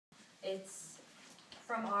it's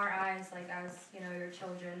from our eyes, like as your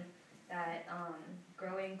children, that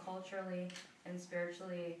growing culturally and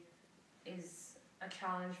spiritually is a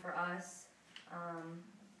challenge for us.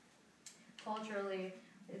 Culturally,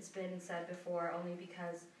 it's been said before, only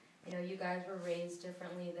because you guys were raised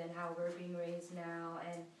differently than how we're being raised now,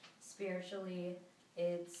 and spiritually,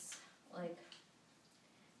 it's like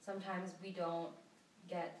sometimes we don't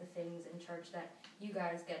get the things in church that you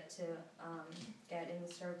guys get to get in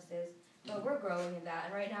the services, but we're growing in that,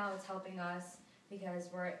 and right now it's helping us because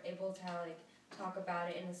we're able to talk about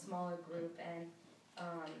it in a smaller group, and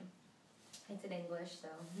it's in English, so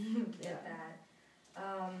get that.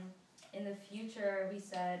 In the future, we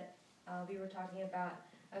said we were talking about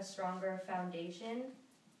a stronger foundation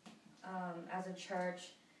as a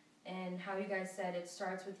church, and how you guys said it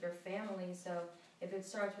starts with your family. So if it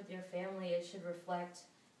starts with your family, it should reflect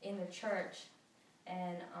in the church.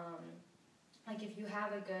 And if you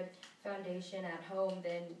have a good foundation at home,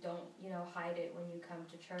 then don't hide it when you come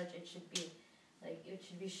to church. It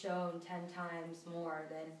should be shown 10 times more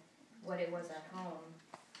than what it was at home.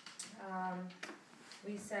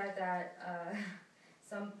 We said that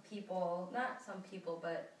some people, not some people,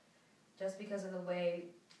 but just because of the way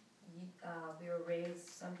we were raised,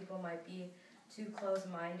 some people might be too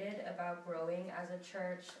close-minded about growing as a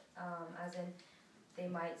church, as in they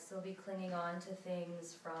might still be clinging on to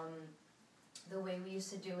things from the way we used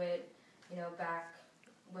to do it, back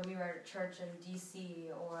when we were at church in DC,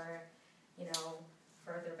 or,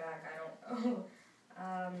 further back, I don't know.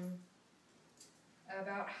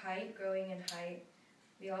 About height, growing in height,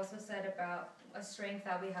 we also said about a strength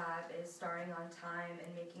that we have is starting on time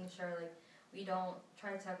and making sure we don't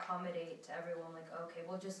try to accommodate to everyone, okay,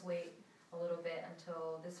 we'll just wait a little bit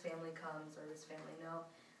until this family comes or this family. No,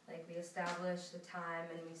 we establish the time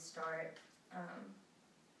and we start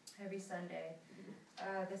every Sunday.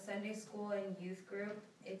 The Sunday school and youth group,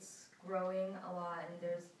 it's growing a lot, and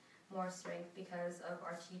there's more strength because of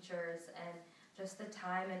our teachers and just the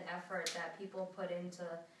time and effort that people put into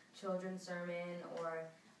children's sermon, or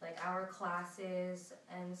our classes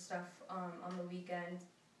and stuff on the weekend.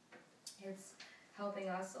 It's helping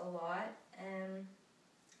us a lot. And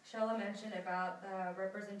Shella mentioned about the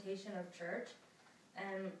representation of church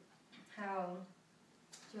and how,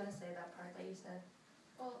 do you want to say that part that you said?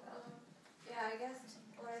 Well, yeah, I guess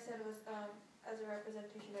what I said was as a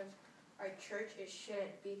representation of our church, it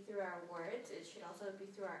shouldn't be through our words, it should also be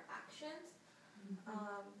through our actions.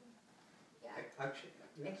 Yeah. Action.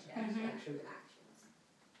 Actions.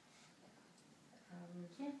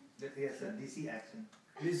 Yes, DC action.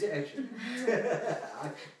 DC action.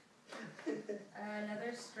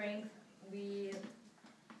 Another strength we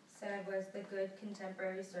said was the good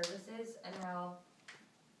contemporary services, and how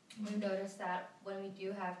we noticed that when we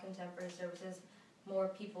do have contemporary services, more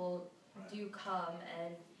people do come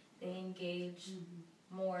and they engage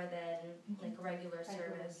more than regular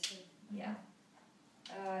service. Yeah.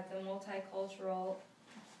 The multicultural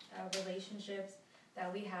relationships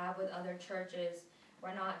that we have with other churches,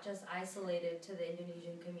 we're not just isolated to the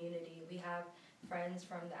Indonesian community. We have friends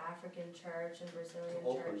from the African church and Brazilian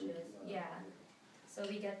churches. Yeah. So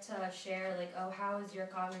we get to share oh, how is your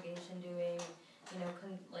congregation doing?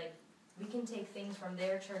 We can take things from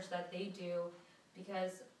their church that they do,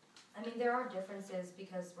 because there are differences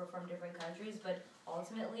because we're from different countries, but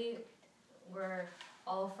ultimately we're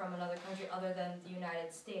all from another country other than the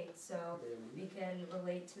United States, so we can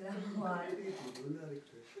relate to them a lot.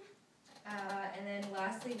 And then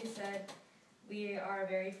lastly, we said we are a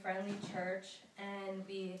very friendly church, and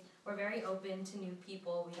we're very open to new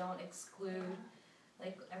people. We don't exclude.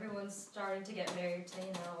 Everyone's starting to get married to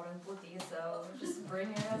orang putih, so just bring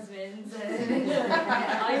your husbands and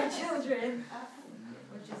all your children,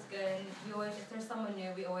 which is good. And we always, if there's someone new,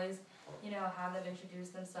 we always have them introduce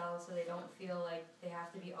themselves so they don't feel like they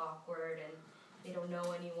have to be awkward and they don't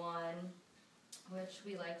know anyone, which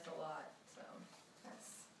we liked a lot. So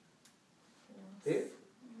that's. Dave?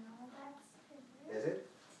 No, that's Is it?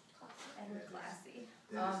 And classy.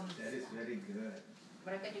 That is very good.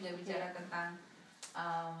 Mereka juga bicara tentang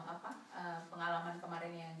pengalaman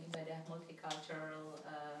kemarin yang ibadah multicultural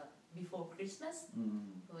before Christmas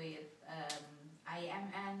with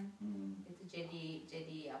IMN. Itu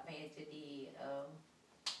jadi apa ya, jadi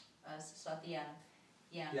sesuatu yang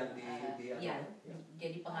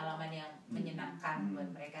jadi pengalaman yang menyenangkan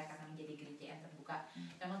buat mereka karena menjadi gereja yang terbuka.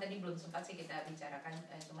 Memang tadi belum sempat sih kita bicarakan,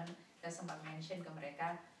 cuman kita sempat mention ke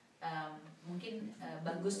mereka mungkin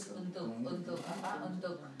bagus untuk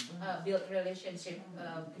build relationship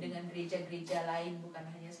dengan gereja-gereja lain, bukan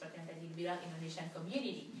hanya seperti yang tadi dibilang Indonesian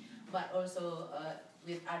community, but also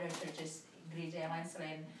with other churches gereja yang lain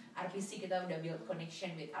selain RPC, kita udah build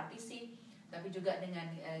connection with RPC, tapi juga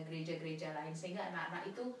dengan gereja-gereja lain, sehingga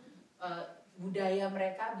anak-anak itu budaya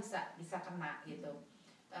mereka bisa kena gitu.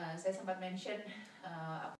 Saya sempat mention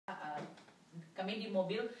kami di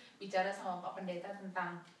mobil bicara sama Pak Pendeta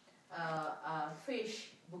tentang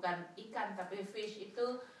fish, bukan ikan tapi fish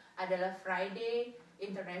itu adalah Friday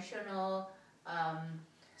International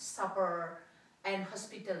Supper and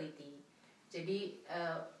Hospitality. Jadi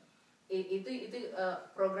itu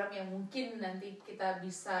program yang mungkin nanti kita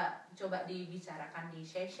bisa coba dibicarakan di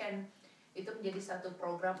session. Itu menjadi satu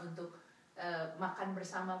program untuk makan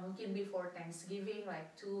bersama, mungkin before Thanksgiving,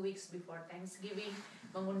 like 2 weeks before Thanksgiving,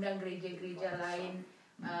 mengundang gereja-gereja lain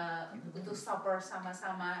untuk supper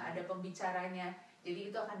sama-sama, ada pembicaranya.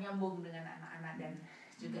 Jadi itu akan nyambung dengan anak-anak dan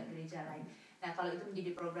juga gereja lain. Nah, kalau itu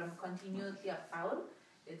menjadi program continue tiap tahun,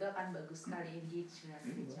 itu akan bagus sekali engage dengan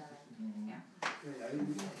gereja lain. Ya.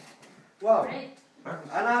 Wow, Great.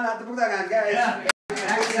 anak-anak tepuk tangan guys.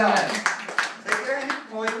 Excellent. Saya kira ini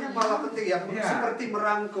poinnya malah penting ya, Yeah. seperti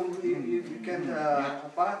merangkum, you can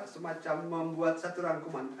semacam membuat satu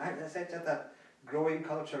rangkuman. Saya catat growing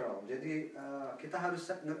cultural. Jadi kita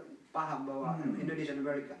harus paham bahwa Indonesian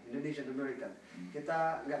American.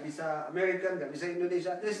 Kita nggak bisa American, nggak bisa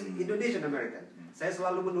Indonesia. This Indonesian American. Saya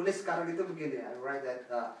selalu menulis sekarang itu begini. I write that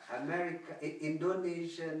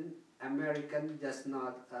Indonesian American just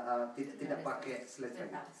not tidak pakai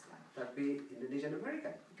slavery, tapi Indonesian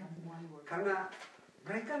American. Karena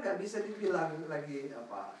mereka nggak bisa dibilang lagi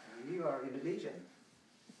you are Indonesian.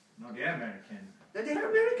 No, they're American. They're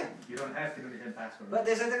American. You don't have Indonesian passport. But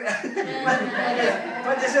they said,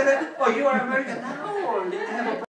 but they said, oh, you are American. No, they have a